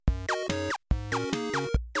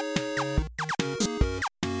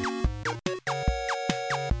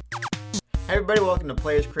Hey everybody, welcome to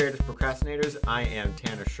Players, Creators, Procrastinators. I am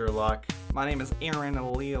Tanner Sherlock. My name is Aaron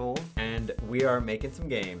Allele. And we are making some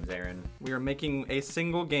games, Aaron. We are making a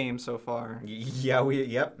single game so far. We are.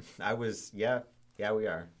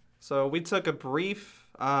 So we took a brief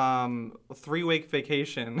 3-week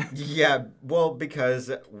vacation. Yeah, well, because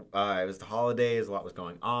it was the holidays, a lot was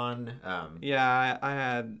going on.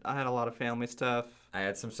 I had a lot of family stuff. I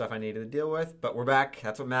had some stuff I needed to deal with, but we're back.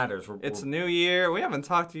 That's what matters. It's a new year. We haven't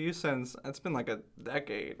talked to you since, it's been like a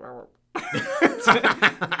decade.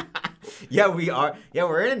 Yeah, we are. Yeah,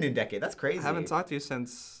 we're in a new decade. That's crazy. I haven't talked to you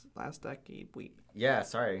since last decade. Yeah,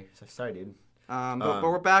 sorry, dude. But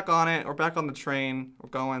we're back on it. We're back on the train.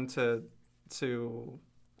 We're going to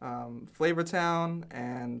Flavortown,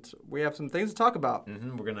 and we have some things to talk about.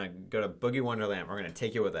 We're going to go to Boogie Wonderland. We're going to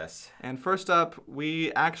take you with us. And first up,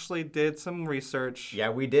 we actually did some research. Yeah,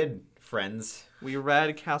 we did, friends. We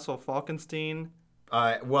read Castle Falkenstein.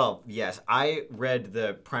 Well, yes, I read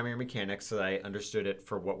the primary mechanics so that I understood it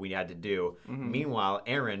for what we had to do. Meanwhile,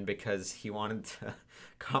 Aaron, because he wanted to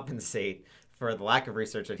compensate for the lack of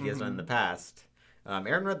research that he has done in the past,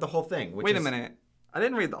 Aaron read the whole thing. Wait a minute. I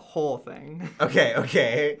didn't read the whole thing.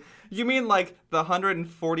 Okay. You mean like the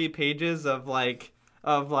 140 pages of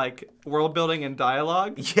world building and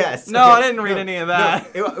dialogue? Yes. No, I didn't read any of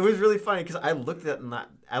that. No, it was really funny because I looked at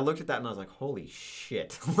that and I was like, holy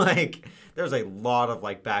shit. Like, there's a lot of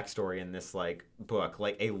like backstory in this like book,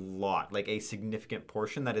 like a lot, like a significant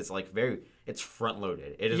portion that is like it's front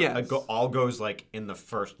loaded. It is all goes like in the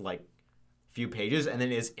first like few pages and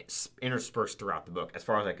then is interspersed throughout the book as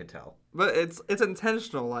far as I could tell. But it's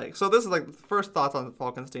intentional. Like, so this is like the first thoughts on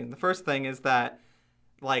Falkenstein. The first thing is that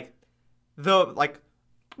what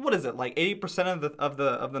is it, like 80% of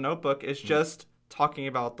the notebook is just talking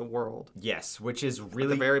about the world. Yes, which is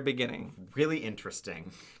really at the very beginning, really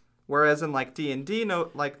interesting. Whereas in like D&D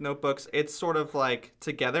notebooks, it's sort of like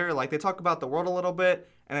together. Like they talk about the world a little bit,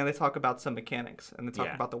 and then they talk about some mechanics, and they talk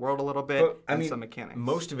about the world a little bit, some mechanics.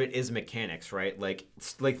 Most of it is mechanics, right? Like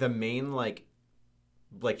the main like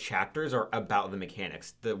chapters are about the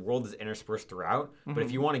mechanics. The world is interspersed throughout, but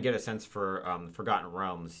if you want to get a sense for Forgotten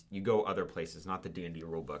Realms, you go other places, not the D&D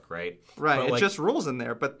rulebook, right? Right. But, it's just rules in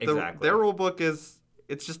there, but their rulebook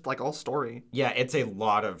it's just like all story. Yeah, it's a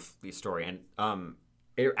lot of the story, and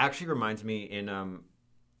it actually reminds me in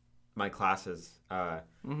my classes.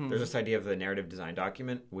 There's this idea of the narrative design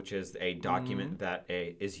document, which is a document that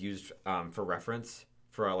is used for reference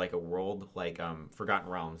for a world like Forgotten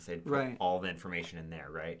Realms. They'd put all the information in there,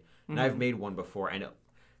 right? And I've made one before, and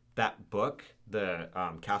that book, the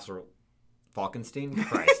Castle Falkenstein,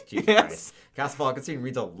 Jesus Christ, Castle Falkenstein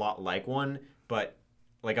reads a lot like one, but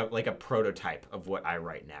like a prototype of what I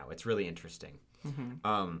write now. It's really interesting.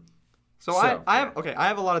 I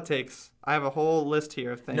have a lot of takes. I have a whole list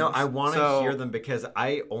here of things. No, I want to hear them because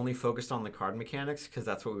I only focused on the card mechanics because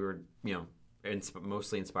that's what we were,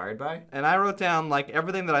 mostly inspired by. And I wrote down like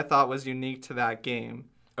everything that I thought was unique to that game.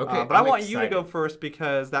 Okay, but I want you to go first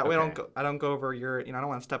because that way I don't go over your, I don't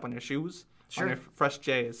want to step on your shoes. Sure. On your fresh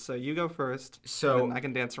J's. So you go first. So and I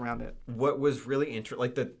can dance around it. What was really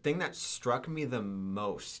interesting, the thing that struck me the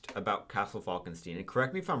most about Castle Falkenstein, and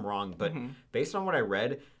correct me if I'm wrong, but based on what I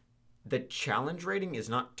read, the challenge rating is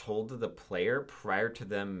not told to the player prior to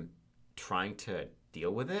them trying to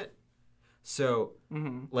deal with it. So,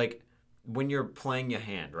 when you're playing your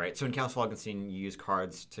hand, right? So in Castle Falkenstein, you use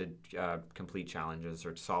cards to complete challenges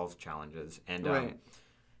or to solve challenges. And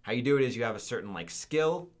how you do it is you have a certain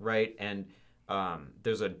skill, right? And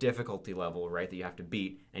there's a difficulty level, right, that you have to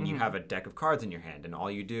beat, and you have a deck of cards in your hand, and all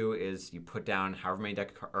you do is you put down how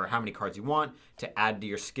many cards you want to add to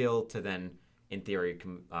your skill to then, in theory,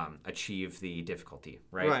 achieve the difficulty,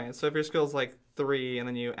 right? Right. So if your skill's 3, and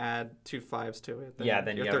then you add 2 5s to it,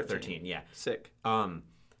 then you have 13. Yeah. Sick.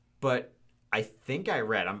 But I think I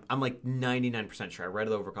read. I'm 99% sure. I read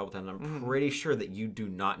it over a couple times. I'm pretty sure that you do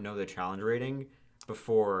not know the challenge rating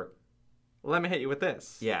before. Let me hit you with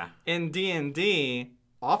this. Yeah. In D&D,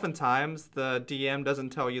 oftentimes the DM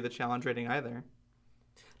doesn't tell you the challenge rating either.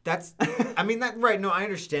 That's. Right. No, I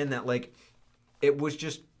understand that. It was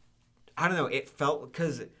just. I don't know. It felt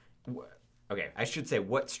because. Okay, I should say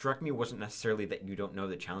what struck me wasn't necessarily that you don't know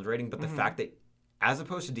the challenge rating, but the fact that, as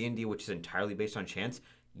opposed to D&D, which is entirely based on chance,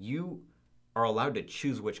 you are allowed to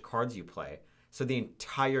choose which cards you play. So the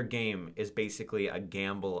entire game is basically a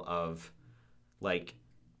gamble of,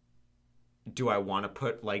 do I want to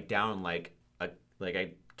put down a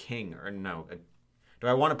king or no? Do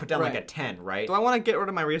I want to put down a 10, right? Do I want to get rid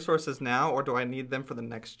of my resources now, or do I need them for the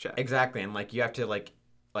next check? Exactly, and you have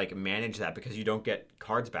to manage that because you don't get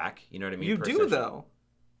cards back. You know what I mean? You do though.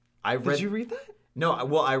 Did you read that? No,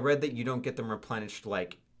 well, I read that you don't get them replenished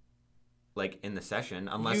like in the session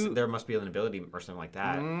unless there must be an ability or something like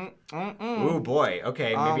that. Ooh boy.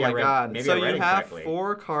 Okay, maybe I read. God. Maybe so I read you have incorrectly.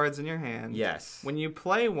 4 cards in your hand. Yes. When you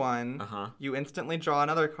play one, you instantly draw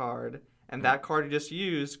another card, and that card you just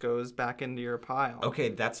used goes back into your pile. Okay,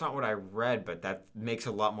 that's not what I read, but that makes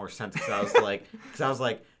a lot more sense because I was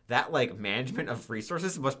like, that like management of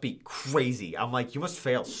resources must be crazy. I'm like, you must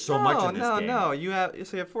fail so much in this game. No. You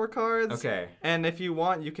have 4 cards. Okay. And if you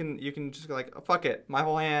want, you can just go like, oh, fuck it, my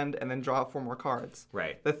whole hand, and then draw 4 more cards.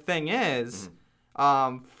 Right. The thing is,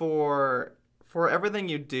 for everything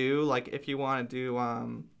you do, like if you want to do,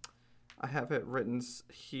 I have it written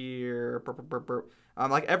here.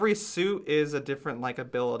 Like every suit is a different like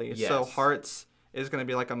ability. Yes. So hearts is going to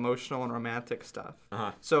be like emotional and romantic stuff.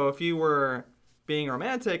 Uh-huh. So if you were being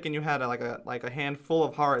romantic and you had a handful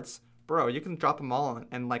of hearts, bro, you can drop them all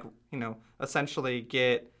and like, essentially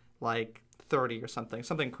get like 30 or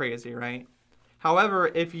something crazy, right?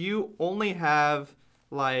 However, if you only have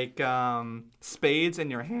like spades in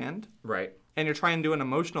your hand, right, and you're trying to do an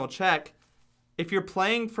emotional check, if you're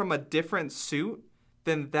playing from a different suit,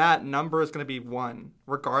 then that number is going to be 1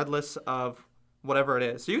 regardless of whatever it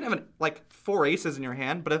is. So you can have like 4 aces in your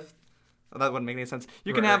hand, but if that wouldn't make any sense.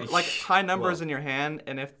 You can have like high numbers in your hand,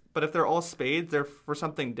 and if they're all spades, they're for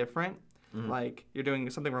something different. Like you're doing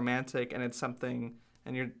something romantic, and it's something,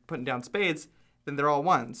 and you're putting down spades, then they're all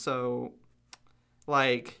 1. So,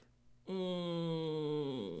 like, you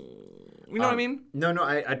know what I mean? No,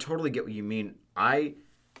 I totally get what you mean. I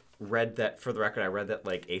read that, for the record,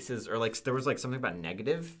 like aces or like there was like something about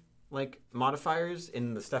negative like modifiers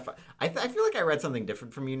in the stuff. I feel like I read something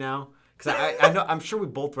different from you now. Because I know, I'm sure we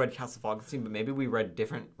both read Castle Falkenstein, but maybe we read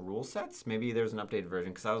different rule sets. Maybe there's an updated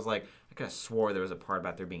version. Because I kind of swore there was a part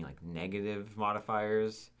about there being like negative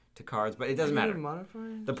modifiers to cards, but it doesn't matter.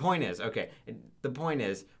 Modifiers? The point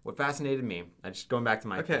is, what fascinated me, just going back to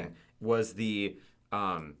my thing, was the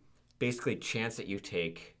basically chance that you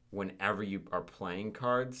take whenever you are playing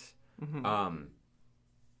cards.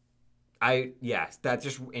 That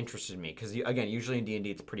just interested me because again, usually in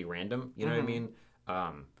D&D it's pretty random. You know what I mean?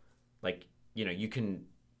 Like, you can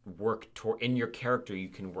work in your character. You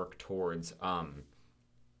can work towards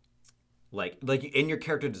like in your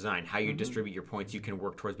character design, how you distribute your points. You can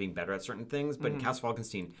work towards being better at certain things. But in Castle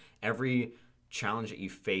Falkenstein, every challenge that you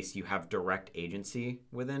face, you have direct agency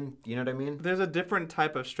within. You know what I mean? There's a different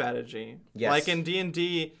type of strategy. Yes. Like in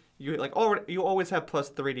D&D, you always have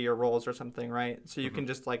 +3 to your rolls or something, right? So you can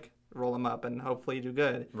just like roll them up and hopefully you do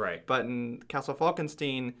good. Right. But in Castle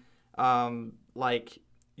Falkenstein, like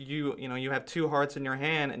you have 2 hearts in your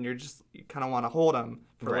hand and you kind of want to hold them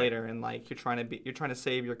for later, and like you're trying to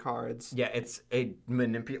save your cards. Yeah, it's a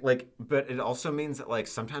but it also means that like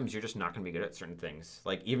sometimes you're just not going to be good at certain things.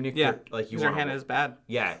 Like even if you're like your hand is bad.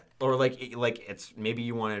 Yeah, or like it's maybe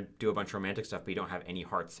you want to do a bunch of romantic stuff, but you don't have any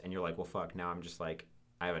hearts, and you're like, well, fuck. Now I'm just like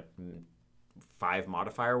I have a 5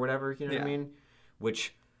 modifier or whatever. You know what I mean?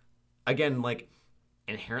 Which, again, like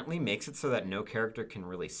inherently makes it so that no character can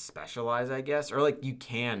really specialize, I guess, or like you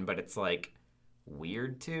can, but it's like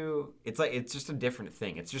weird too. It's like it's just a different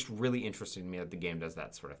thing. It's just really interesting to me that the game does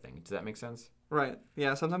that sort of thing. Does that make sense? Right.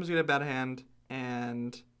 Yeah. Sometimes you get a bad hand,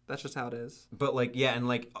 and that's just how it is. But like, yeah, and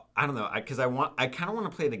like I don't know, because I kind of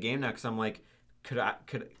want to play the game now because I'm like,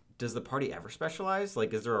 does the party ever specialize?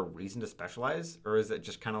 Like, is there a reason to specialize, or is it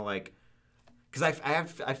just kind of like? Because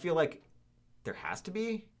I feel like there has to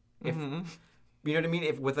be. If you know what I mean,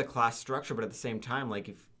 if with a class structure, but at the same time, like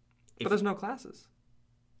if but there's no classes.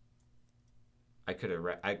 I could have.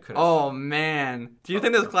 Oh man, do you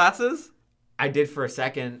think there's classes? I did for a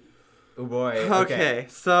second. Oh boy. Okay.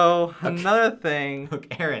 So another thing. Look,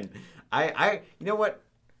 Aaron, I you know what?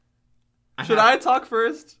 Should I talk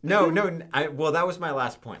first? No. Well, that was my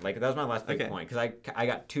last point. Like that was my last big point because I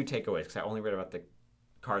got 2 takeaways because I only read about the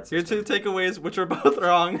card system. Your 2 takeaways, which are both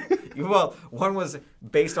wrong. Well, one was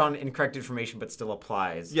based on incorrect information but still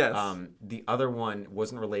applies. Yes. The other one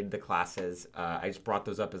wasn't related to classes. I just brought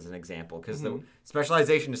those up as an example because the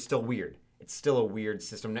specialization is still weird. It's still a weird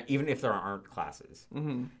system, even if there aren't classes.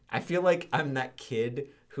 I feel like I'm that kid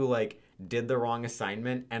who like did the wrong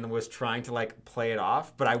assignment and was trying to like play it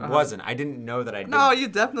off, but I wasn't. I didn't know that I did. No, you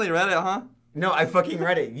definitely read it, huh? No, I fucking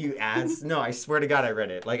read it, you ass. No, I swear to God I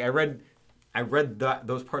read it. Like I read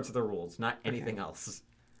those parts of the rules, not anything else.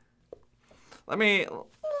 Let me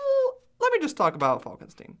just talk about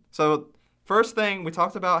Falkenstein. So, first thing, we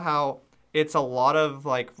talked about how it's a lot of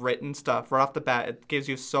like written stuff right off the bat. It gives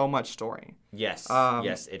you so much story. Yes,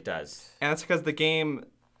 yes, it does. And it's because the game,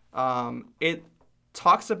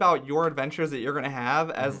 talks about your adventures that you're going to have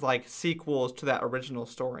as like sequels to that original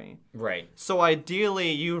story. Right. So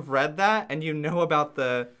ideally, you've read that and you know about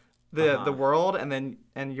the world,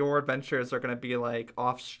 and your adventures are going to be like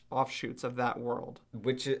offshoots of that world.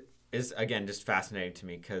 Which is again just fascinating to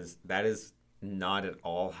me because that is not at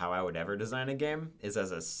all how I would ever design a game. Is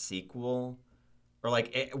as a sequel, or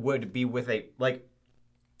like it would be with a like.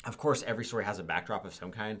 Of course, every story has a backdrop of some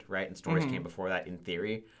kind, right? And stories came before that in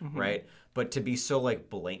theory, right? But to be so like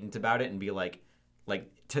blatant about it and be like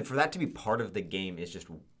for that to be part of the game is just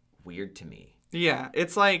weird to me. Yeah,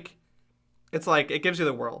 it's like it gives you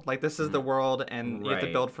the world. Like this is the world, and you have to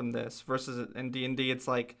Right. build from this. Versus in D&D, it's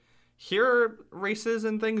like here are races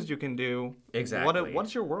and things you can do. Exactly.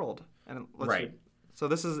 What's your world? And Right. So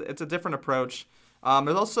it's a different approach.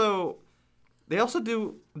 They also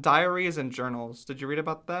do diaries and journals. Did you read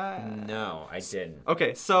about that? No, I didn't.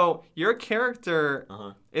 Okay, so your character,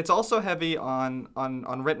 Uh-huh. it's also heavy on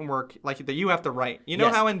written work, like that you have to write. You know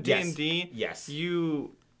Yes, how in yes, D&D, yes.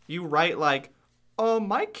 you write like, oh,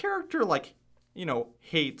 my character like,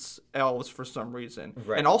 hates elves for some reason,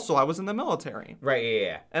 Right. and also I was in the military, Right,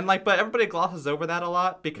 yeah. and like, but everybody glosses over that a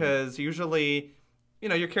lot because usually,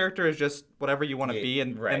 your character is just whatever you want to Yeah,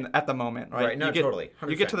 be right. in at the moment, right? Right, no, you get, totally,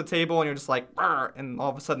 You get to 100%. the table and you're just like, "Brr," and all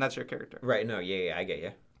of a sudden that's your character. Right, no, yeah, I get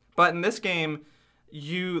you. But in this game,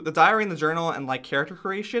 the diary and the journal and like character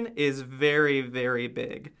creation is very, very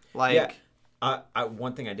big. Like,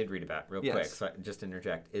 One thing I did read about real Yes. quick, so just to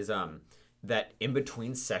interject, is that in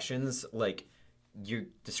between sessions, like you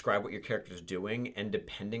describe what your character's doing, and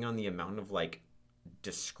depending on the amount of like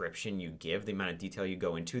description you give, the amount of detail you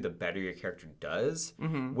go into, the better your character does,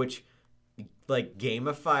 which like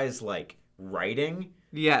gamifies like writing,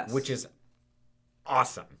 yes, which is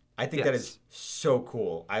awesome. I think that Yes. is so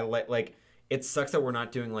cool. I like it sucks that we're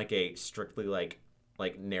not doing like a strictly like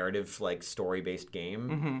narrative like story based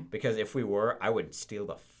game because if we were, I would steal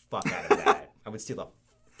the fuck out of that. I would steal the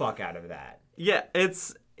fuck out of that. yeah,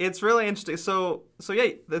 it's really interesting. So yeah,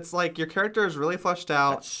 it's like your character is really fleshed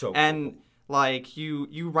out, That's so and like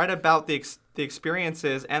you write about the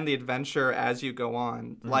experiences and the adventure as you go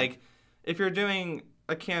on. Like if you're doing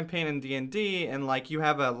a campaign in D&D and like you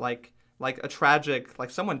have a like a tragic, like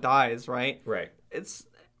someone dies, right? Right.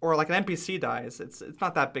 Or like an NPC dies. It's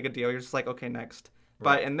not that big a deal. You're just like, okay, next.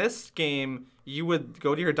 But in this game, you would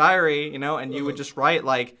go to your diary, and you would just write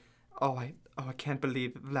like, I can't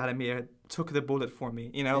believe Vladimir took the bullet for me.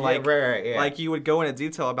 Like right, yeah. like you would go into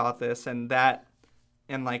detail about this and that,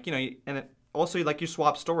 and like and it also like you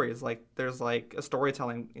swap stories. Like there's like a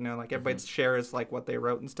storytelling, like everybody shares like what they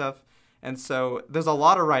wrote and stuff. And so there's a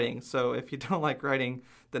lot of writing. So if you don't like writing,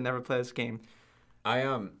 then never play this game. I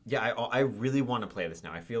really want to play this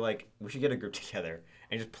now. I feel like we should get a group together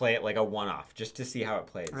and just play it like a one-off just to see how it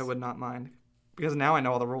plays. I would not mind because now I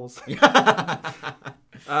know all the rules.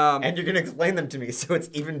 And you're gonna explain them to me, so it's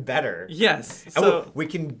even better. Yes. And So we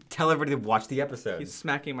can tell everybody to watch the episode. he's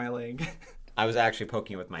smacking my leg. I was actually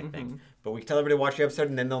poking you with my thing, but we can tell everybody to watch the episode,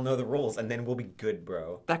 and then they'll know the rules, and then we'll be good,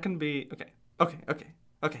 bro. That can be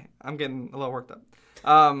okay. I'm getting a little worked up.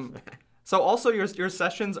 So also your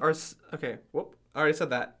sessions are okay. Whoop! I already said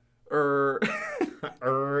that.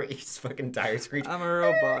 He's fucking tire screech. I'm a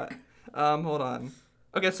robot. Hold on.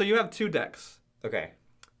 Okay, so you have 2 decks. Okay,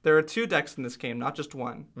 There are 2 decks in this game, not just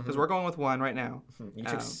one, because we're going with one right now. you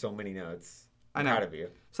took so many notes. I I'm know. proud of you.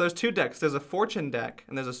 So there's 2 decks. There's a fortune deck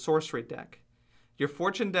and there's a sorcery deck. Your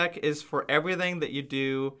fortune deck is for everything that you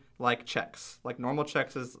do, like checks. Like normal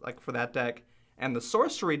checks is like for that deck. And the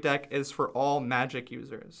sorcery deck is for all magic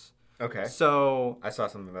users. Okay, So, I saw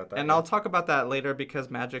something about that. and I'll talk about that later because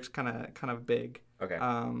magic's kind of big. Okay.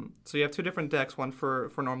 So you have 2 different decks, one for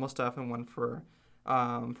normal stuff and one for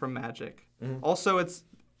magic. Mm-hmm. Also,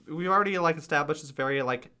 we've already like established it's very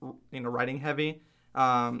like writing heavy,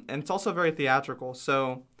 and it's also very theatrical.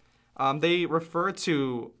 So they refer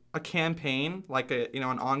to a campaign like an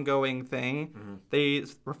ongoing thing. Mm-hmm. They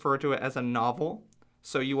refer to it as a novel.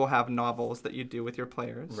 So you will have novels that you do with your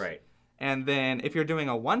players. Right. And then if you're doing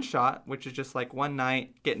a one shot, which is just like one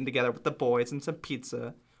night getting together with the boys and some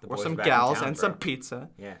pizza, or boys some are back in gals town, and bro. some pizza,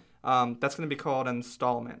 Yeah. that's going to be called an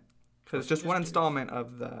installment because it's just one installment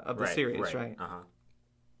of the series, right? Uh huh.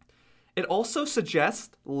 It also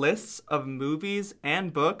suggests lists of movies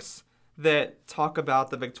and books that talk about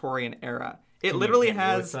the Victorian era. It literally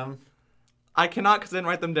has. some. I cannot because I didn't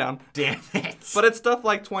write them down. Damn it. But it's stuff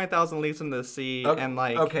like 20,000 Leagues Under the Sea and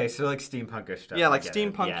like okay, so like steampunkish stuff. Yeah, I like get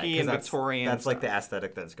it. steampunky 'cause and that's- Victorian That's like stuff. the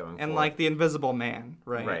aesthetic that's going and for. like the Invisible Man,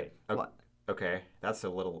 right? Right. Li- Okay, that's a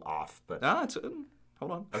little off, but No, it's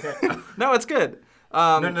hold on. okay. No, it's good. no,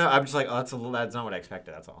 I'm just like, that's not what I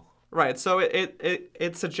expected. That's all. Right. So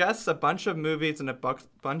it suggests a bunch of movies and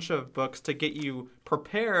bunch of books to get you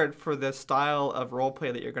prepared for the style of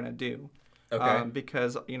roleplay that you're going to do. Okay.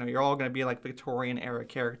 Because, you're all going to be like Victorian era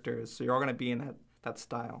characters. So you're all going to be in that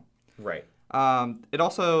style. Right. It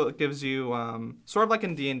also gives you, sort of like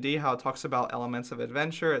in D&D, how it talks about elements of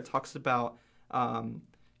adventure. It talks about,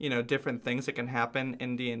 different things that can happen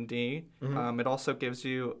in D&D. It also gives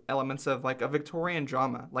you elements of like a Victorian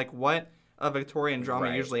drama. Like what a Victorian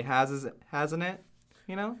drama usually has in it,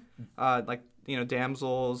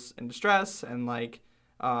 damsels in distress and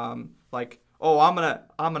oh, I'm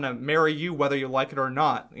gonna marry you whether you like it or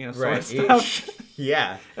not, sort of stuff.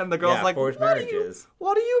 Yeah. And the girl's like, forced marriages.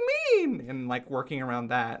 What do you mean? And like working around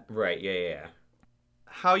that. Right. Yeah.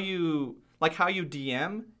 How you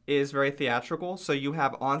DM is very theatrical. So you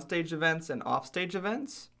have onstage events and offstage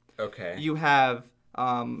events. Okay. You have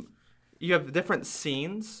different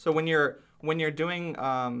scenes. So when you're doing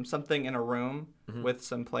something in a room with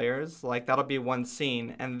some players, like that'll be one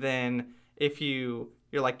scene, and then if you're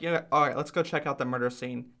like, all right, let's go check out the murder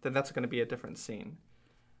scene, then that's going to be a different scene.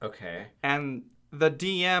 Okay. And the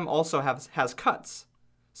DM also has cuts.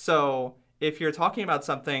 So if you're talking about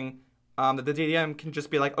something, the DM can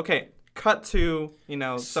just be like, okay, cut to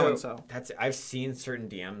so and so. I've seen certain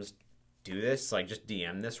DMs do this, like just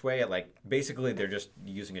DM this way. Like basically they're just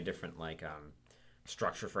using a different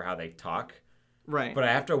structure for how they talk. Right. But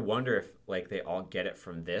I have to wonder if like they all get it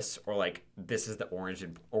from this, or like this is the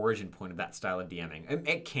origin point of that style of DMing.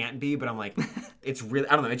 It can't be, but I'm like, it's really,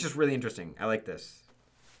 I don't know. It's just really interesting. I like this.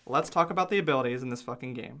 Let's talk about the abilities in this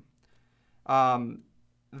fucking game.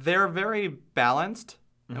 They're very balanced,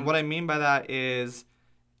 and what I mean by that is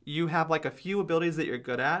you have like a few abilities that you're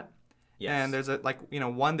good at, and there's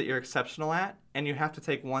one that you're exceptional at, and you have to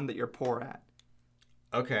take one that you're poor at.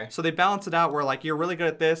 Okay. So they balance it out where like you're really good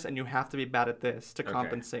at this and you have to be bad at this to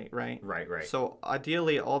compensate, right? Right. So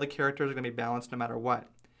ideally all the characters are going to be balanced no matter what.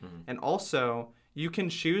 And also you can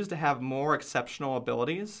choose to have more exceptional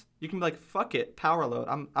abilities. You can be like, fuck it, power load.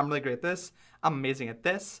 I'm really great at this. I'm amazing at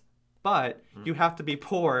this. But you have to be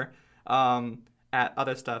poor at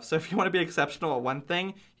other stuff. So if you want to be exceptional at one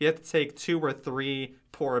thing, you have to take 2 or 3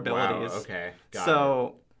 poor abilities. Wow, okay. Got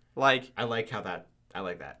it. Like I like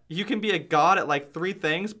that. You can be a god at like 3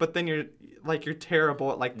 things, but then you're terrible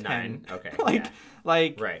at like 10. 9. Okay.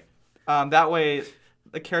 Right. That way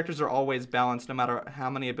the characters are always balanced no matter how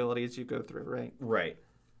many abilities you go through, right? Right.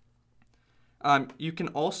 You can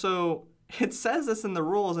also, it says this in the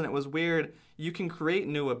rules and it was weird, you can create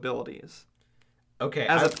new abilities. Okay.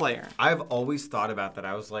 As a player. I've always thought about that.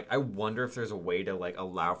 I was like, I wonder if there's a way to like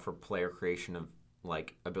allow for player creation of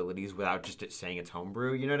like abilities without just it saying it's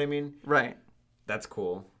homebrew, you know what I mean? Right. That's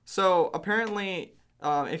cool. So apparently,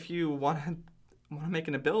 if you want to make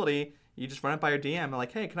an ability, you just run it by your DM and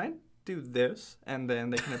like, hey, can I do this? And then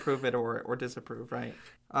they can approve it or disapprove, right?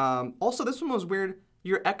 Also, this one was weird.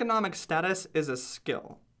 Your economic status is a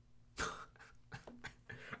skill.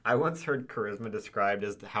 I once heard charisma described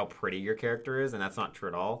as how pretty your character is, and that's not true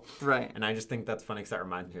at all. Right. And I just think that's funny because that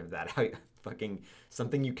reminds me of that. How fucking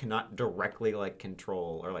something you cannot directly like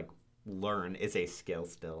control or like learn is a skill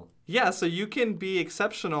still. Yeah, so you can be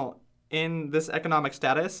exceptional in this economic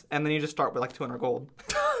status, and then you just start with like 200 gold.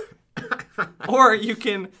 Or you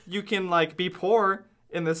can like be poor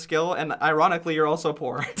in this skill, and ironically you're also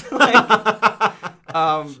poor.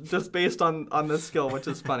 Just based on this skill, which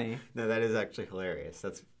is funny. No, that is actually hilarious.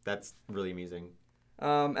 That's really amusing.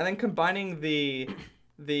 And then combining the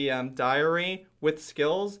diary with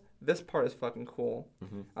skills, this part is fucking cool.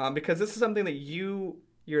 Because this is something that you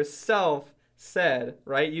yourself said,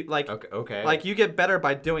 right? You like okay. Like you get better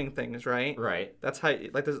by doing things, right? Right. That's how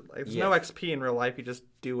there's no XP in real life. You just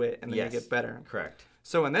do it and then you get better. Correct.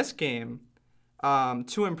 So in this game,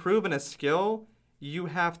 to improve in a skill, you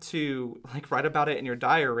have to like write about it in your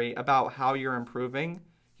diary about how you're improving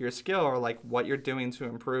your skill or like what you're doing to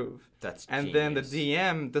improve. That's and genius. then the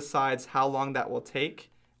DM decides how long that will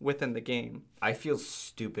take within the game. I feel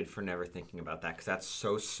stupid for never thinking about that because that's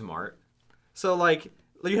so smart. So like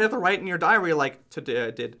you have to write in your diary like, today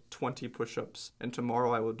I did 20 push-ups and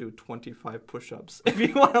tomorrow I will do 25 push-ups. If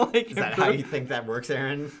you want to like Is that how you think that works,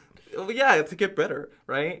 Aaron? Well, yeah, to get better,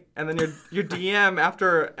 right? And then your DM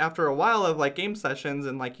after a while of like game sessions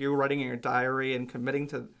and like you writing in your diary and committing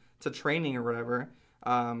to training or whatever,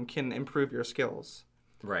 can improve your skills.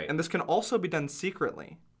 Right. And this can also be done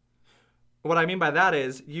secretly. What I mean by that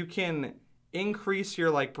is you can increase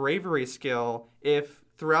your like bravery skill if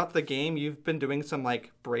throughout the game you've been doing some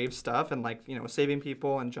like brave stuff and like, saving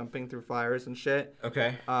people and jumping through fires and shit.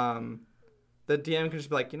 Okay. The DM can just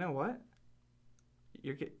be like, you know what?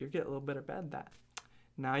 You get a little better bad at that.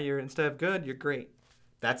 Now you're, instead of good, you're great.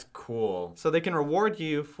 That's cool. So they can reward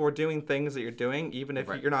you for doing things that you're doing, even if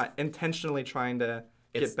Right. you're not intentionally trying to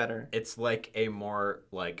get better. It's like a more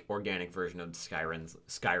like organic version of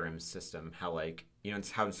Skyrim's system. How like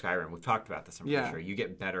it's how in Skyrim we've talked about this. I'm pretty sure you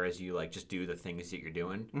get better as you like just do the things that you're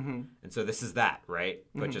doing. Mm-hmm. And so this is that, right?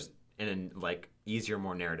 But just in a like easier,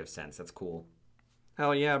 more narrative sense. That's cool.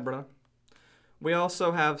 Hell yeah, bro. We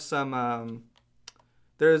also have some.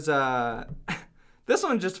 There's this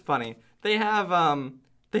one's just funny. They have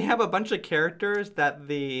a bunch of characters that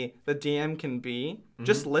the DM can be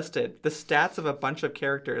just listed. The stats of a bunch of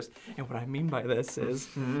characters. And what I mean by this is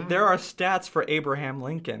there are stats for Abraham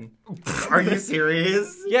Lincoln. Are you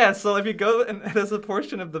serious? Yeah, so if you go and there's a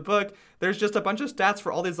portion of the book, there's just a bunch of stats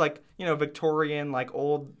for all these like, Victorian like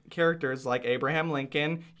old characters like Abraham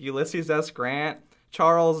Lincoln, Ulysses S. Grant,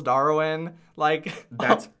 Charles Darwin, like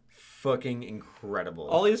That's fucking incredible.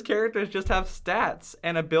 all these characters just have stats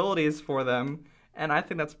and abilities for them. And I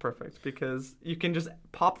think that's perfect because you can just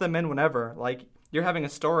pop them in whenever. Like, you're having a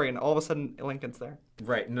story and all of a sudden Lincoln's there.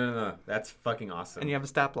 Right. No. That's fucking awesome. And you have a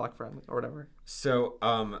stat block for him or whatever. So,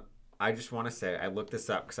 I just want to say, I looked this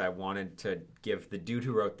up because I wanted to give the dude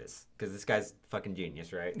who wrote this, because this guy's fucking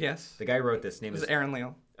genius, right? Yes. The guy who wrote this, name This is is Aaron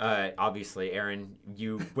Leal. obviously, Aaron,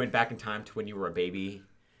 you went back in time to when you were a baby,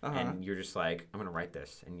 and you're just like, I'm going to write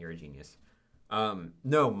this, and you're a genius.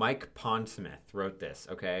 No, Mike Pondsmith wrote this,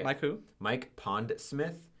 okay? Mike who? Mike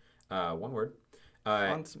Pondsmith, one word.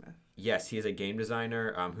 Pondsmith. Yes, he is a game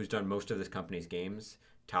designer who's done most of this company's games.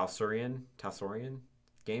 Talsorian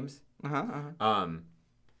Games.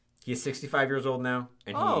 He's 65 years old now,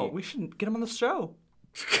 and we should get him on the show.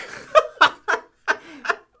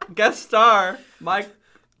 Guest star, Mike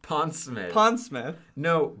Pondsmith.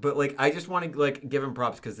 No, but like I just want to like give him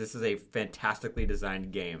props because this is a fantastically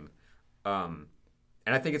designed game, and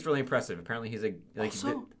I think it's really impressive. Apparently, he's a like.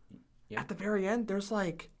 Also, at the very end, there's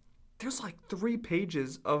like 3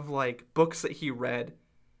 pages of like books that he read,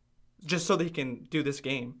 just so that he can do this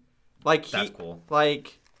game. Like that's cool.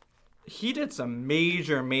 Like he did some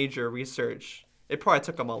major research. It probably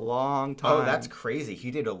took him a long time. Oh, that's crazy.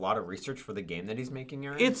 He did a lot of research for the game that he's making,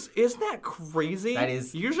 Aaron. Isn't that crazy? That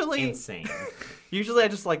is usually insane. Usually I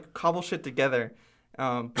just like cobble shit together.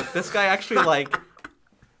 But this guy actually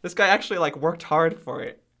like worked hard for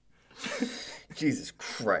it. Jesus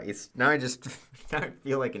Christ. Now I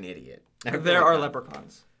feel like an idiot. There are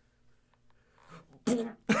leprechauns.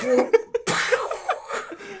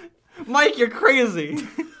 Mike, you're crazy.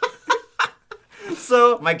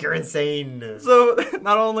 So Mike, you're insane. So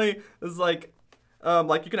not only is like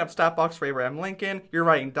you can have stat box for Abraham Lincoln, you're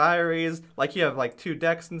writing diaries, like you have like 2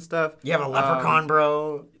 decks and stuff. You have a leprechaun,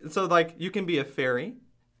 bro. So like you can be a fairy,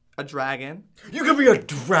 a dragon. You can be a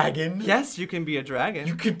dragon. Yes, you can be a dragon.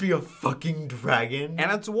 You could be a fucking dragon.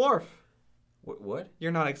 And a dwarf. What?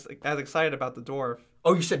 You're not as excited about the dwarf.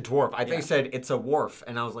 Oh, you said dwarf. I think you said it's a wharf,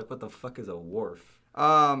 and I was like, what the fuck is a wharf?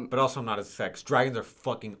 But also I'm not as sex. Dragons are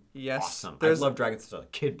fucking awesome. I love dragons as a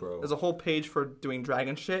kid, bro. There's a whole page for doing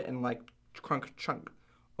dragon shit and like chunk.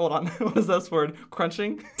 Hold on, what is this word?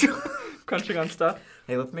 Crunching? Crunching on stuff.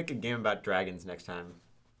 Hey, let's make a game about dragons next time.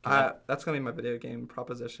 That's gonna be my video game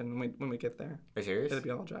proposition when we get there. Are you serious? It'll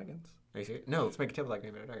be all dragons. Are you serious? No, let's make a tabletop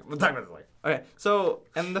game about dragons. We'll talk about this later. Okay, so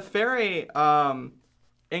and the fairy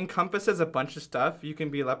encompasses a bunch of stuff. You can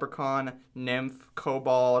be leprechaun, nymph,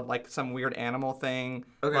 kobold, like some weird animal thing.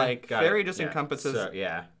 Okay, like fairy just encompasses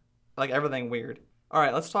like everything weird. All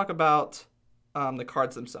right, let's talk about the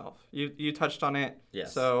cards themselves. You touched on it.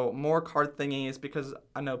 Yes. So more card thingies because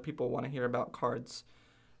I know people want to hear about cards.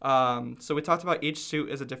 So we talked about each suit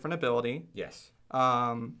is a different ability. Yes.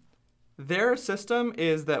 Their system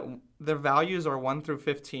is that their values are 1 through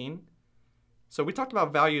 15. So we talked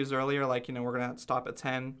about values earlier, like, we're going to stop at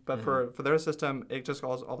 10. But for their system, it just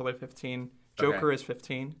goes all the way to 15. Joker is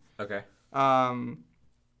 15. Okay. And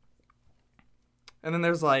then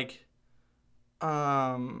there's, like, we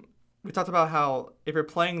talked about how if you're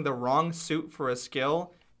playing the wrong suit for a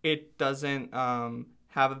skill, it doesn't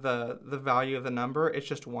have the value of the number. It's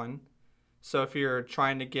just 1. So if you're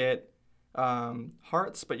trying to get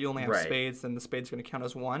hearts, but you only have spades, then the spade's going to count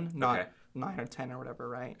as 1, not 9 or 10 or whatever,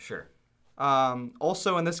 right? Sure.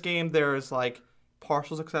 Also in this game, there's like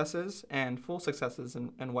partial successes and full successes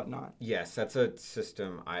and whatnot. Yes, that's a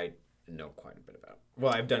system I know quite a bit about.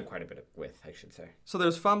 Well, I've done quite a bit with, I should say. So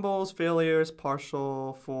there's fumbles, failures,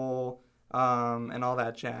 partial, full, and all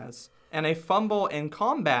that jazz. And a fumble in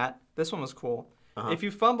combat, this one was cool. If you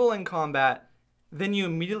fumble in combat, then you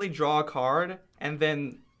immediately draw a card, and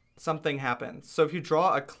then something happens. So if you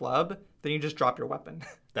draw a club, then you just drop your weapon.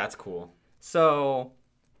 That's cool. So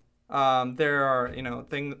There are,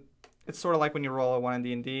 things. It's sort of like when you roll a 1 in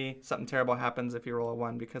D&D. Something terrible happens if you roll a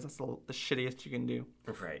 1 because that's the shittiest you can do.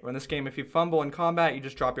 Right. Or in this game, if you fumble in combat, you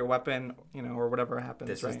just drop your weapon, or whatever happens.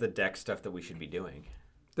 This is the deck stuff that we should be doing.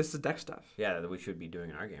 This is deck stuff. Yeah, that we should be doing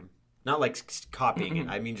in our game. Not like copying it.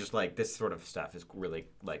 I mean, just like this sort of stuff is really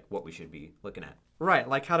like what we should be looking at. Right,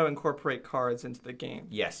 like how to incorporate cards into the game.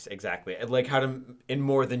 Yes, exactly. And like how to, in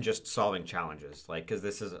more than just solving challenges. Like, because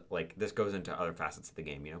this is like, this goes into other facets of the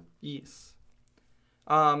game, Yes.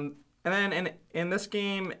 And then in this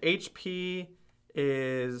game, HP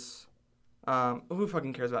is, who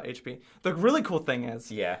fucking cares about HP? The really cool thing is,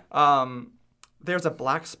 there's a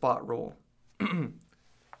black spot rule.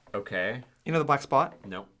 Okay. You know the black spot?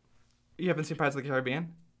 No. You haven't seen Pirates of the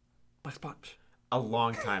Caribbean? Black spot. A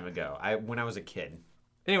long time ago. When I was a kid.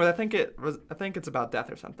 Anyway, I think it's about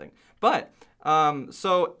death or something. But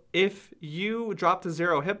so if you drop to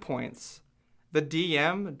 0 hit points, the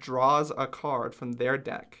DM draws a card from their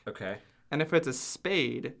deck. Okay. And if it's a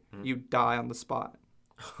spade, you die on the spot.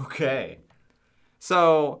 Okay.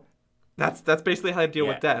 So that's basically how you deal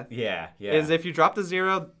with death. Yeah. Is if you drop to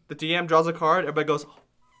 0, the DM draws a card, everybody goes, oh,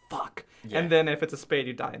 fuck. Yeah. And then if it's a spade,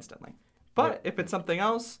 you die instantly. But if it's something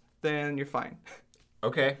else, then you're fine.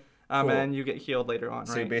 Okay. Cool. And you get healed later on,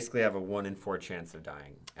 so right? you basically have a 1 in 4 chance of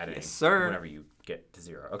dying at Yes, sir. Whenever you get to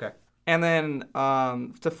 0. Okay. And then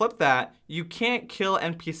to flip that, you can't kill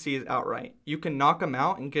NPCs outright. You can knock them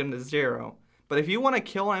out and get them to 0. But if you want to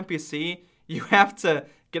kill an NPC, you have to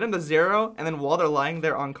get them to 0, and then while they're lying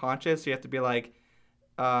there unconscious, you have to be like,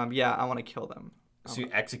 yeah, I want to kill them. So you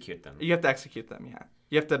execute them. You have to execute them, yeah.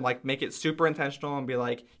 You have to like make it super intentional and be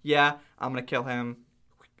like, yeah, I'm going to kill him.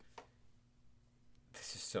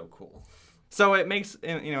 This is so cool. So it makes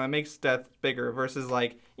death bigger versus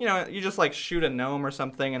like, you just like shoot a gnome or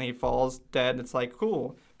something and he falls dead. It's like,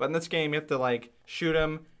 cool. But in this game, you have to like shoot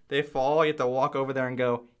him. They fall. You have to walk over there and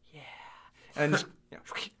go, yeah. And just,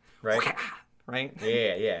 right? Right?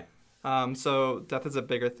 Yeah. So death is a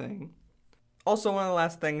bigger thing. Also, one of the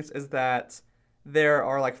last things is that there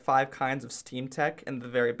are like 5 kinds of Steam tech in the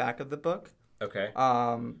very back of the book. Okay.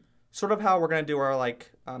 Sort of how we're going to do our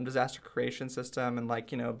like disaster creation system and like,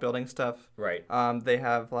 building stuff. Right. They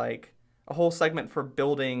have like a whole segment for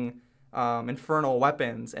building infernal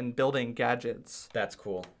weapons and building gadgets. That's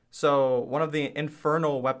cool. So one of the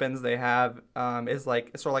infernal weapons they have is like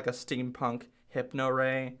it's sort of like a steampunk hypno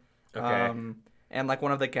ray. Okay. And like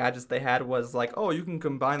one of the gadgets they had was like, oh, you can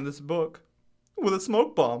combine this book with a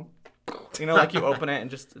smoke bomb. Like you open it and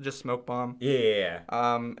just smoke bomb. Yeah.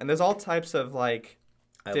 And there's all types of like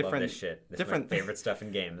I love this shit. This is my favorite stuff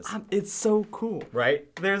in games. It's so cool.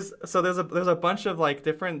 Right? There's a bunch of like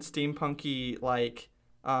different steampunky like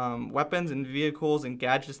weapons and vehicles and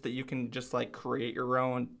gadgets that you can just like create your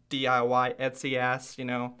own DIY Etsy ass,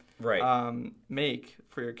 right. Make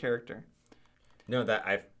for your character. No,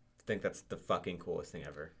 I think that's the fucking coolest thing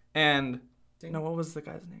ever. And what was the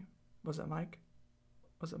guy's name? Was it Mike?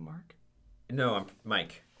 Was it Mark? No, I'm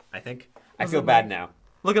Mike. I think. I feel bad now.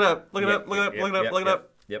 Look it up. Look it up.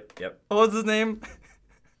 Yep. What was his name?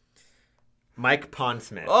 Mike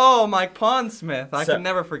Pondsmith. Oh, Mike Pondsmith. I can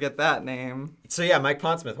never forget that name. So yeah, Mike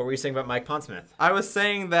Pondsmith. What were you saying about Mike Pondsmith? I was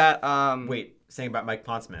saying that saying about Mike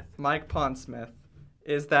Pondsmith. Mike Pondsmith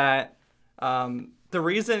is that the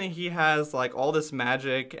reason he has like all this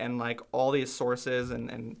magic and like all these sources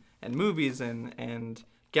and movies and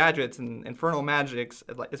gadgets and infernal magics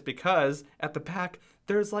is because at the back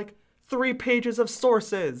there's like 3 pages of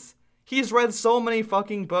sources. He's read so many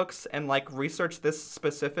fucking books and like researched this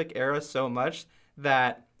specific era so much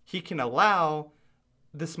that he can allow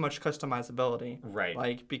this much customizability. Right.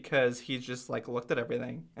 Like because he's just like looked at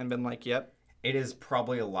everything and been like, yep. It is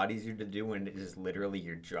probably a lot easier to do when it is literally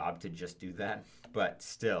your job to just do that. But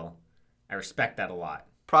still, I respect that a lot.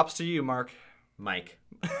 Props to you, Mark. Mike.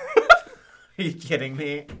 Are you kidding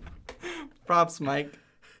me? Props, Mike.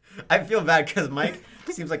 I feel bad because Mike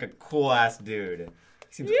seems like a cool-ass dude.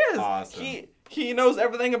 He is awesome. He knows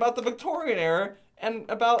everything about the Victorian era and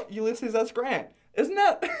about Ulysses S. Grant. Isn't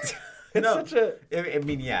that? Such a... I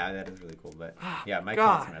mean, yeah, that is really cool. But yeah, Mike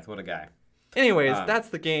Pondsmith, what a guy. Anyways, that's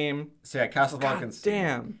the game. So yeah, Castle Falkenstein.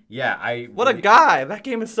 Damn. Yeah, What a guy. That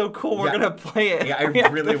game is so cool. We're going to play it. Yeah, I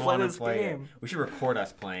really want to play it. We should record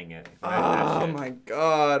us playing it. Oh my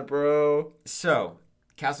god, bro. So,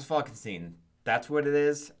 Castle Falkenstein. That's what it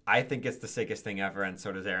is. I think it's the sickest thing ever, and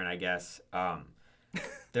so does Aaron, I guess.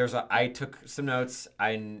 I took some notes.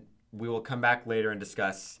 We will come back later and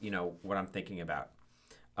discuss, what I'm thinking about.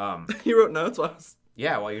 You wrote notes while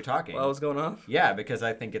you're talking. While I was going off? Yeah, because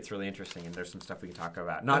I think it's really interesting, and there's some stuff we can talk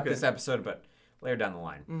about. Not this episode, but later down the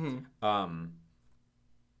line. Mm-hmm.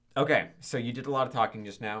 Okay, so you did a lot of talking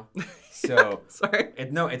just now. So Sorry.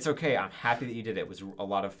 no, it's okay. I'm happy that you did it. It was a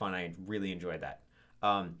lot of fun. I really enjoyed that.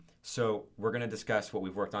 So we're gonna discuss what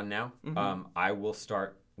we've worked on now. I will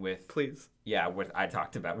start with Please. what I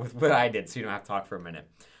talked about with what I did, so you don't have to talk for a minute.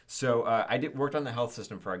 So worked on the health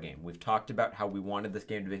system for our game. We've talked about how we wanted this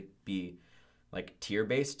game to be like tier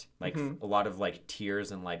based, like a lot of like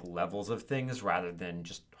tiers and like levels of things rather than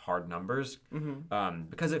just hard numbers,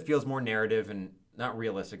 because it feels more narrative and not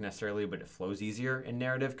realistic necessarily, but it flows easier in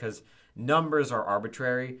narrative because numbers are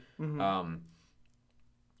arbitrary.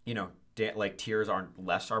 Like tiers aren't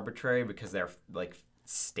less arbitrary because they're like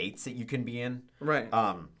states that you can be in. Right.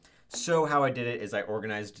 So how I did it is I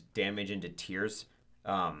organized damage into tiers.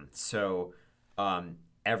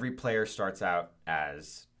 Every player starts out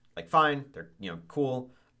as like fine, they're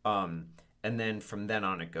cool. And then from then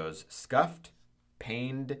on it goes scuffed,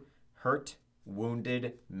 pained, hurt,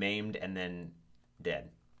 wounded, maimed, and then dead.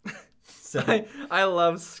 So I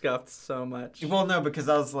love scuffed so much. well, no, because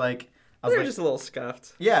I was You're just a little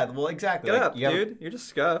scuffed. yeah, well, exactly. Get up, dude. You're just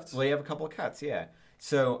scuffed. Well, you have a couple of cuts, yeah.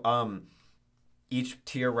 So, each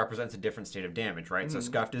tier represents a different state of damage, right? So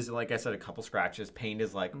scuffed is, like I said, a couple scratches. Pained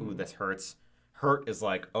is like, ooh, this hurts. Hurt is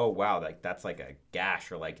like, oh wow, like that's like a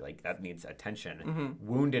gash or like that needs attention.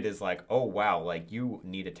 Wounded is like, oh wow, like you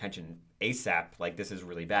need attention ASAP. Like this is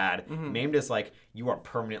really bad. Maimed is like you are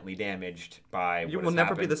permanently damaged by. You what will has never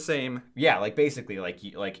happened. be the same. Yeah, like basically,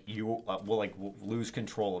 you will lose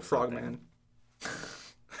control of Frogman.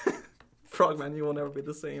 Frogman, you will never be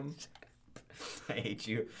the same. I hate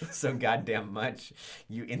you so goddamn much,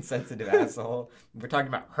 you insensitive asshole. We're talking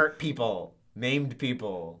about hurt people, maimed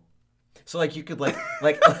people. So like you could like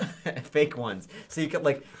fake ones. So you could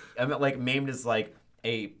like maimed is like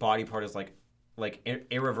a body part is like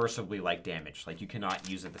irreversibly like damaged. Like you cannot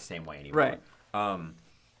use it the same way anymore.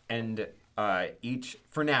 Right. Each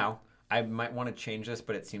for now I might want to change this,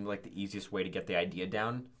 but it seemed like the easiest way to get the idea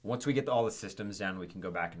down. Once we get all the systems down, we can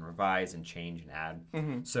go back and revise and change and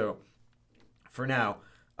add. So for now,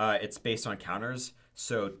 it's based on counters.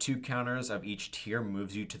 So 2 counters of each tier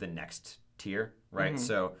moves you to the next tier, right?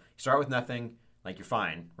 So you start with nothing, like you're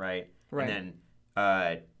fine, right? Right. And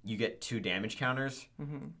then you get 2 damage counters.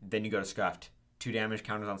 Then you go to scuffed. 2 damage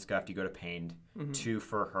counters on scuffed, you go to pained. 2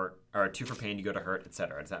 for hurt, or 2 for pained, you go to hurt,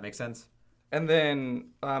 etc. Does that make sense? And then,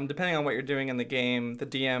 depending on what you're doing in the game, the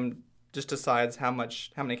DM just decides how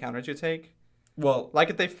many counters you take. Well, Like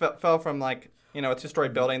if they fell from like a 2-story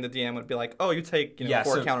building, the DM would be like, "Oh, you take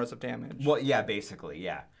 4 counters of damage." Well, yeah, basically,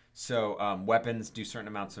 yeah. So weapons do certain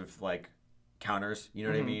amounts of like counters. You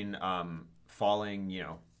know what I mean? Falling,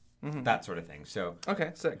 that sort of thing. So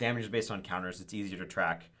Okay, sick. damage is based on counters. It's easier to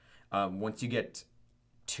track. Once you get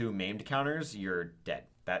 2 maimed counters, you're dead.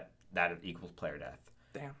 That equals player death.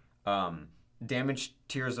 Damn. Damage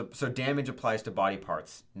tiers so damage applies to body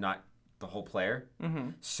parts, not the whole player.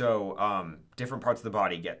 So different parts of the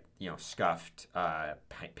body get scuffed,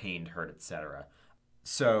 pained, hurt, etc.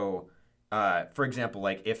 So for example,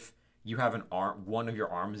 like if you have an arm, one of your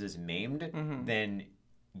arms is maimed, then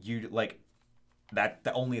you like that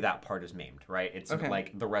only that part is maimed, right? It's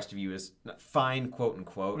like the rest of you is fine, quote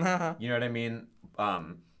unquote. You know what I mean?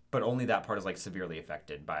 But only that part is like severely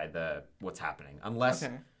affected by what's happening, unless.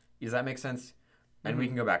 Does that make sense? And we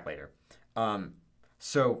can go back later.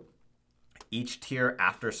 So each tier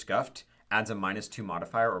after scuffed adds a -2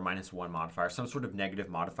 modifier or -1 modifier, some sort of negative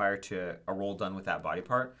modifier to a roll done with that body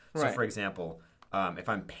part. So for example, if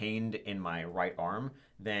I'm pained in my right arm,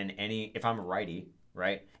 then if I'm a righty,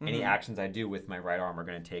 right, any actions I do with my right arm are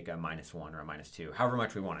going to take a -1 or a -2, however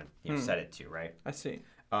much we want to set it to, right? I see.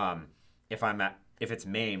 If it's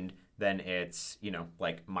maimed, then it's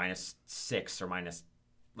like -6 or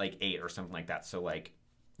 -8 or something like that. So like,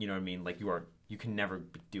 you know what I mean? Like you can never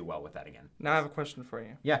do well with that again. Now I have a question for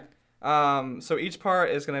you. Yeah. So each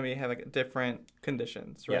part is going to have like different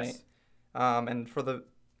conditions, right? Yes. And for the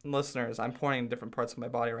listeners, I'm pointing different parts of my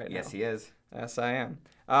body right now. Yes, he is. Yes, I am.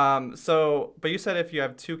 But you said if you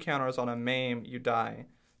have 2 counters on a maim, you die.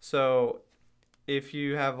 So if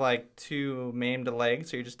you have like 2 maimed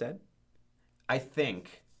legs, are you just dead? I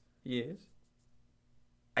think Yes.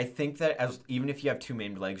 that even if you have 2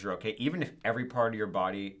 maimed legs, you're okay. Even if every part of your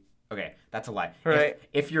body. Okay, that's a lie. Right.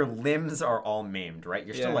 If your limbs are all maimed, right,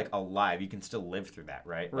 you're still Yeah. like alive. You can still live through that,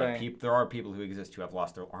 right? Right. Like there are people who exist who have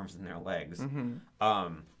lost their arms and their legs.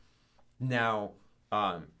 Now,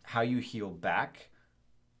 how you heal back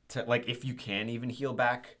to like if you can even heal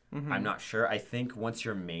back, I'm not sure. I think once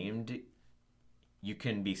you're maimed, you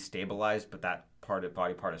can be stabilized, but that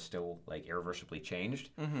body part is still like irreversibly changed.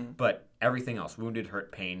 But everything else, wounded,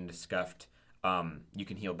 hurt, pained, scuffed, you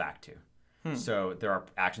can heal back to. So there are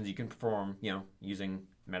actions you can perform, using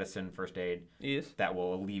medicine, first aid, Yes. that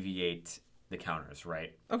will alleviate the counters,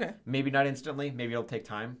 right? Okay. Maybe not instantly. Maybe it'll take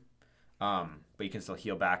time. But you can still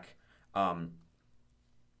heal back.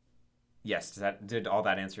 Yes. Did all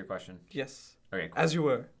that answer your question? Yes. Okay, cool. As you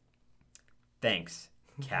were. Thanks,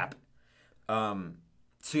 Cap.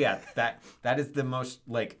 So yeah, that is the most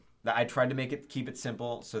I tried to keep it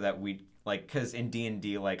simple so that we because in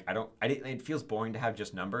D&D it feels boring to have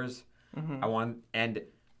just numbers. And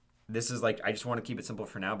this is I just want to keep it simple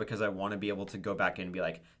for now because I want to be able to go back in and be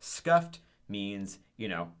like, scuffed means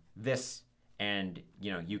this, and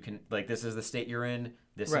you can this is the state you're in.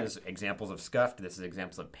 This is examples of scuffed. This is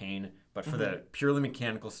examples of pain. But for the purely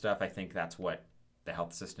mechanical stuff, I think that's what the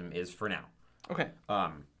health system is for now. Okay.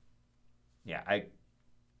 Yeah,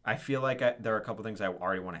 I feel like there are a couple things I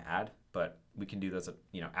already want to add, but we can do those,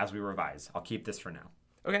 as we revise. I'll keep this for now.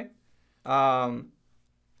 Okay.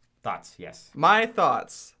 Thoughts? Yes. My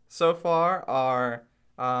thoughts so far are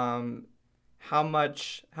how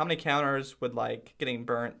many counters would getting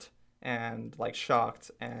burnt and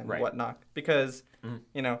shocked and whatnot, because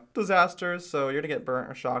disasters, so you're gonna get burnt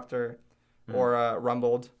or shocked or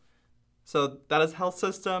rumbled. So that is health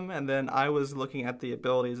system, and then I was looking at the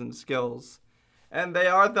abilities and skills, and they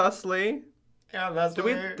are thusly. Yeah, that's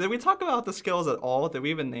did we talk about the skills at all? Did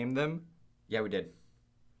we even name them? Yeah, we did.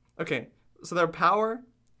 Okay, so they're power,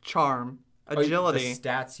 charm, agility. The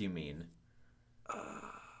stats, you mean?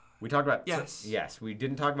 We talked about yes. We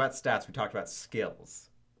didn't talk about stats. We talked about skills.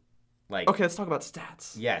 Okay, let's talk about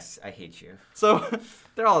stats. Yes, I hate you. So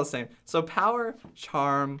they're all the same. So power,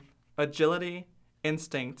 charm, agility,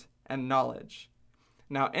 instinct, and knowledge.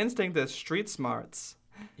 Now, instinct is street smarts.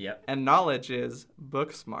 Yep. And knowledge is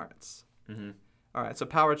book smarts. Mm-hmm. All right, so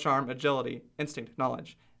power, charm, agility, instinct,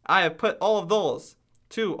 knowledge. I have put all of those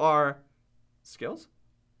to our skills?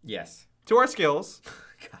 Yes. To our skills.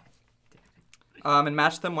 God damn it. And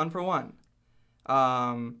match them one for one.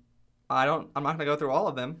 I'm not going to go through all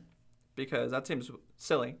of them because that seems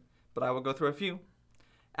silly, but I will go through a few.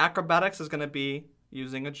 Acrobatics is going to be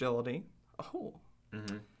using agility. Oh.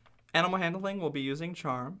 Mm-hmm. Animal handling will be using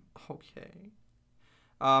charm. Okay.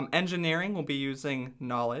 Engineering will be using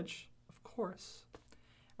knowledge, of course.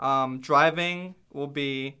 Driving will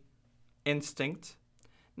be instinct.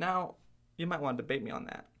 Now, you might want to debate me on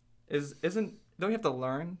that. Don't you have to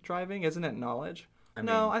learn driving? Isn't it knowledge?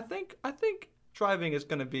 I think driving is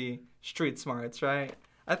going to be street smarts, right?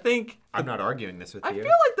 I'm not arguing this with you. I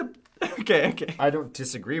feel like Okay. I don't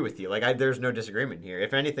disagree with you. There's no disagreement here.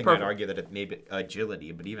 If anything, Perfect. I'd argue that it may be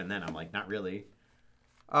agility, but even then, I'm not really.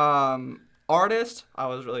 Artist, I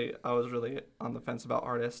was really on the fence about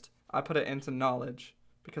artist. I put it into knowledge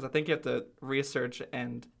because I think you have to research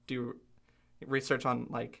and do research on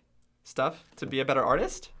stuff to be a better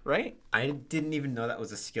artist, right? I didn't even know that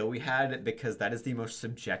was a skill we had because that is the most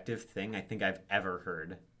subjective thing I think I've ever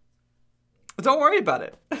heard. Don't worry about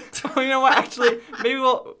it. You know what? Actually, maybe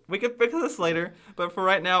we can fix this later. But for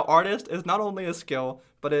right now, artist is not only a skill,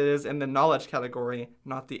 but it is in the knowledge category,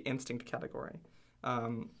 not the instinct category,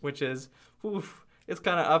 which is, it's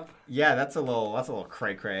kind of up. Yeah, that's a little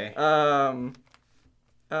cray cray.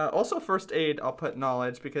 Also, first aid, I'll put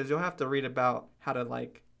knowledge because you'll have to read about how to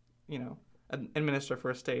administer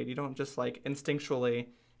first aid. You don't just instinctually,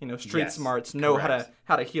 street smarts know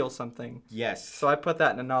how to heal something. Yes. So I put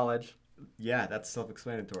that into knowledge. Yeah, that's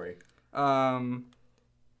self-explanatory. And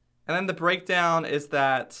then the breakdown is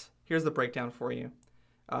that, here's the breakdown for you.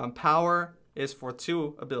 Power is for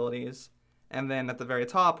 2 abilities, and then at the very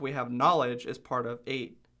top we have knowledge is part of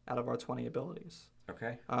 8 out of our 20 abilities.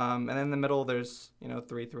 Okay. And then in the middle there's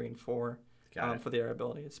 3, and 4 Got for the air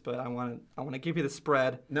abilities. But I want to give you the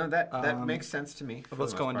spread. No, that makes sense to me. Of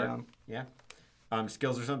what's going down. Yeah.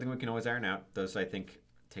 Skills are something we can always iron out. Those I think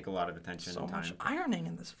take a lot of attention and time. So much ironing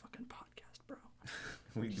in this fucking podcast, bro.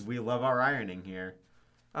 we love our ironing here.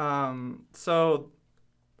 So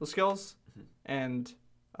the skills and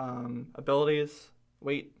abilities.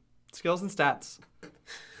 Wait, skills and stats.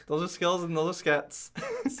 Those are skills and those are scats.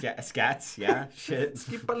 Scats, yeah. Shit.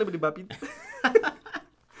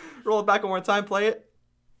 Roll it back one more time. Play it.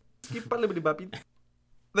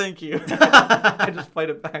 Thank you. I just played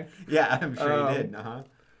it back. Yeah, I'm sure you did.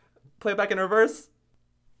 Play it back in reverse.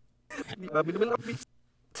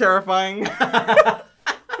 Terrifying. I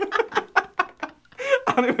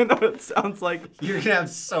don't even know what it sounds like. You're gonna have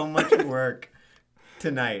so much work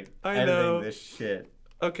tonight editing this shit.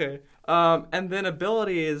 Okay. And then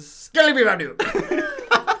abilities.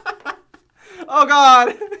 Oh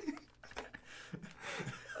God.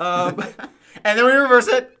 And then we reverse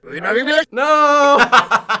it. No.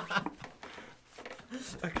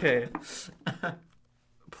 Okay. Okay.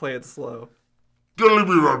 Play it slow.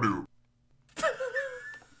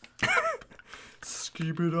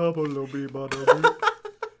 Skip it up a little bit,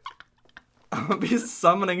 I'm gonna be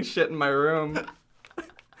summoning shit in my room.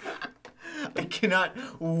 I cannot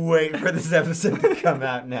wait for this episode to come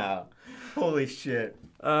out now. Holy shit.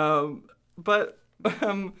 But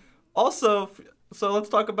also, so let's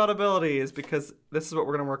talk about abilities, because this is what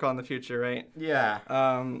we're gonna work on in the future, right? Yeah.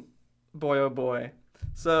 Boy, oh boy.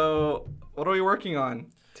 So, what are we working on,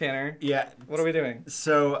 Tanner? Yeah. What are we doing?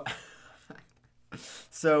 So,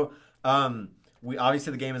 we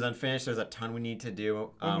obviously the game is unfinished. There's a ton we need to do.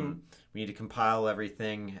 We need to compile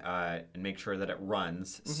everything and make sure that it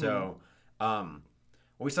runs. So, what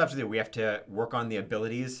we still have to do, we have to work on the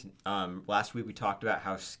abilities. Last week we talked about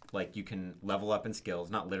how like you can level up in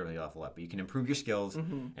skills, not literally level up, but you can improve your skills,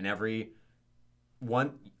 and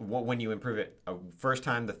when you improve it first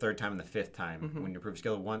time, the third time, and the fifth time, when you improve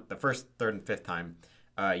skill the first, third, and fifth time,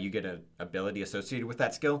 you get an ability associated with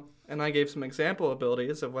that skill. And I gave some example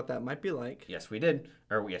abilities of what that might be like. Yes, we did.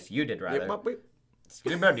 Or yes, you did, rather.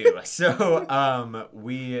 Yeah, So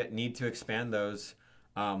we need to expand those.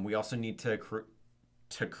 We also need to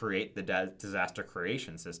create the disaster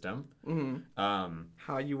creation system.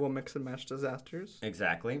 How you will mix and match disasters.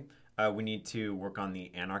 Exactly. We need to work on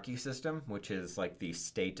the anarchy system, which is like the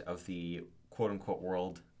state of the quote-unquote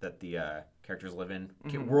world that the characters live in.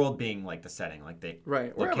 World being like the setting, like the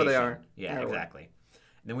right, location. wherever they are. Yeah, exactly.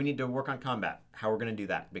 And then we need to work on combat, how we're going to do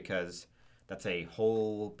that, because that's a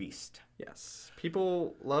whole beast. Yes.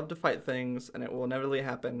 People love to fight things, and it will inevitably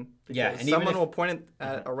happen. Yeah, and someone will point it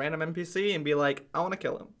at a random NPC and be like, I want to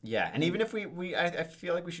kill him. Yeah, and even if I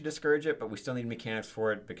feel like we should discourage it, but we still need mechanics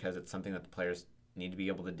for it, because it's something that the players need to be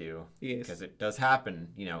able to do. Yes. Because it does happen,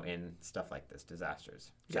 in stuff like this,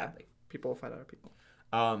 disasters. Sadly. Yeah, people will fight other people.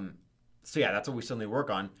 So yeah, that's what we still need to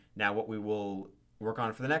work on. Now, what we will work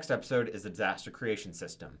on for the next episode is the disaster creation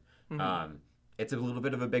system. It's a little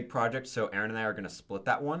bit of a big project, so Aaron and I are going to split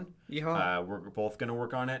that one. Yeah. We're both going to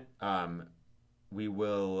work on it. We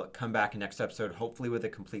will come back in next episode, hopefully with a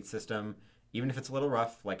complete system, even if it's a little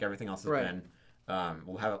rough, like everything else has been.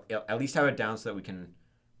 We'll at least have it down so that we can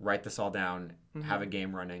write this all down, have a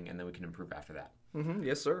game running, and then we can improve after that.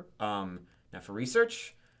 Yes, sir. Now, for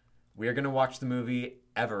research, we are going to watch the movie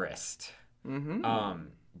Everest.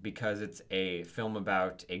 Because it's a film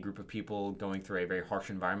about a group of people going through a very harsh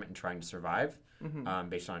environment and trying to survive,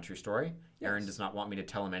 based on a true story. Yes. Aaron does not want me to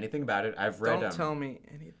tell him anything about it. Don't tell me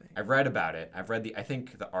anything. I've read about it. I've read I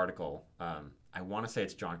think the article. I want to say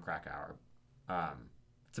it's John Krakauer.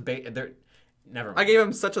 It's never mind. I gave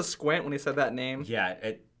him such a squint when he said that name.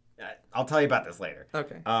 Yeah, I'll tell you about this later.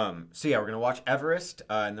 Okay. So yeah, we're gonna watch Everest,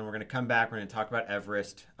 and then we're gonna come back. We're gonna talk about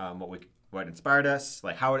Everest, what inspired us,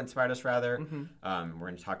 like how it inspired us, rather. We're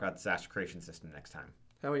going to talk about the disaster creation system next time.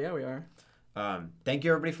 Hell yeah, we are. Thank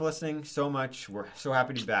you, everybody, for listening so much. We're so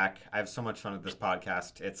happy to be back. I have so much fun with this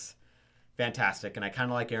podcast. It's fantastic, and I kind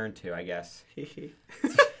of like Aaron, too, I guess.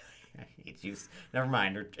 Never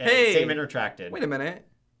mind. Hey, statement retracted. Wait a minute.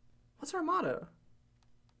 What's our motto?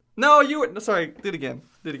 No, sorry. Do it again.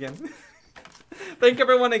 Thank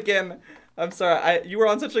everyone again. I'm sorry. You were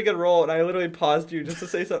on such a good roll, and I literally paused you just to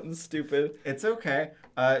say something stupid. It's okay.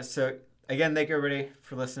 So, again, thank you, everybody,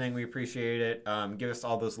 for listening. We appreciate it. Give us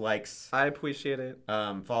all those likes. I appreciate it.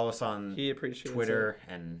 Follow us on Twitter.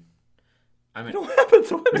 And you don't have a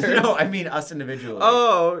Twitter. No, I mean us individually.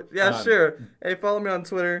 Oh, yeah, sure. Hey, follow me on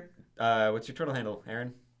Twitter. What's your Twitter handle,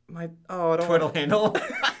 Aaron? I don't Twitter handle?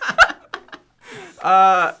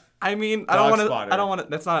 I mean, I don't want to.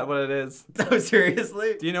 That's not what it is. Oh,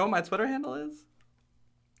 seriously? Do you know what my Twitter handle is?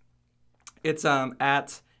 It's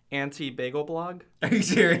at anti-bagel-blog. Are you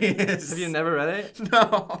serious? Have you never read it?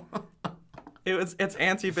 No. It's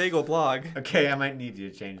anti-bagel-blog. Okay, I might need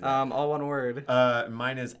you to change that. All one word.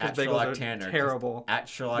 Mine is at Sherlock Tanner. Terrible. At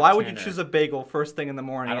Sherlock Why Tanner. would you choose a bagel first thing in the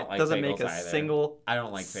morning? I don't like It doesn't bagels make a either. single. I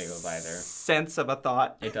don't like bagels either. Sense of a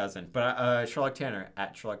thought. It doesn't. But Sherlock Tanner,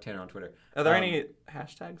 at Sherlock Tanner on Twitter. Are there any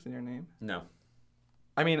hashtags in your name? No.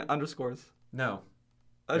 I mean underscores. No.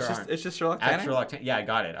 It's just Sherlock Tanner. At Sherlock Tanner. Yeah, I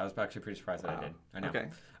got it. I was actually pretty surprised that I did. I know. Okay.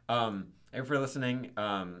 Thank you for listening.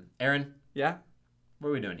 Aaron. Yeah. What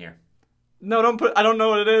are we doing here? No, don't put. I don't know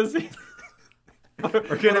what it is.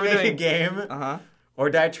 We're gonna make a game. Or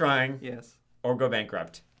die trying. Yes. Or go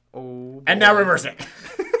bankrupt. Oh. Boy. And now reverse it.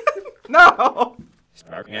 No.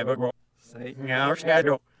 Say. And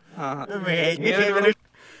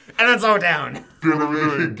then slow down. Gonna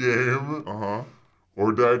make a game.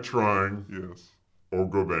 Or die trying. Yes. Or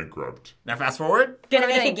go bankrupt. Now fast forward. Gonna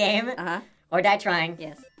make a game. Or die trying.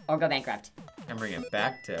 Yes. Or go bankrupt. And bring it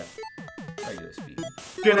back to Regular speed.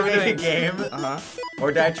 Gonna make a game, Uh huh.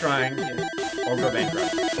 or die trying, or go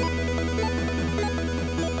bankrupt.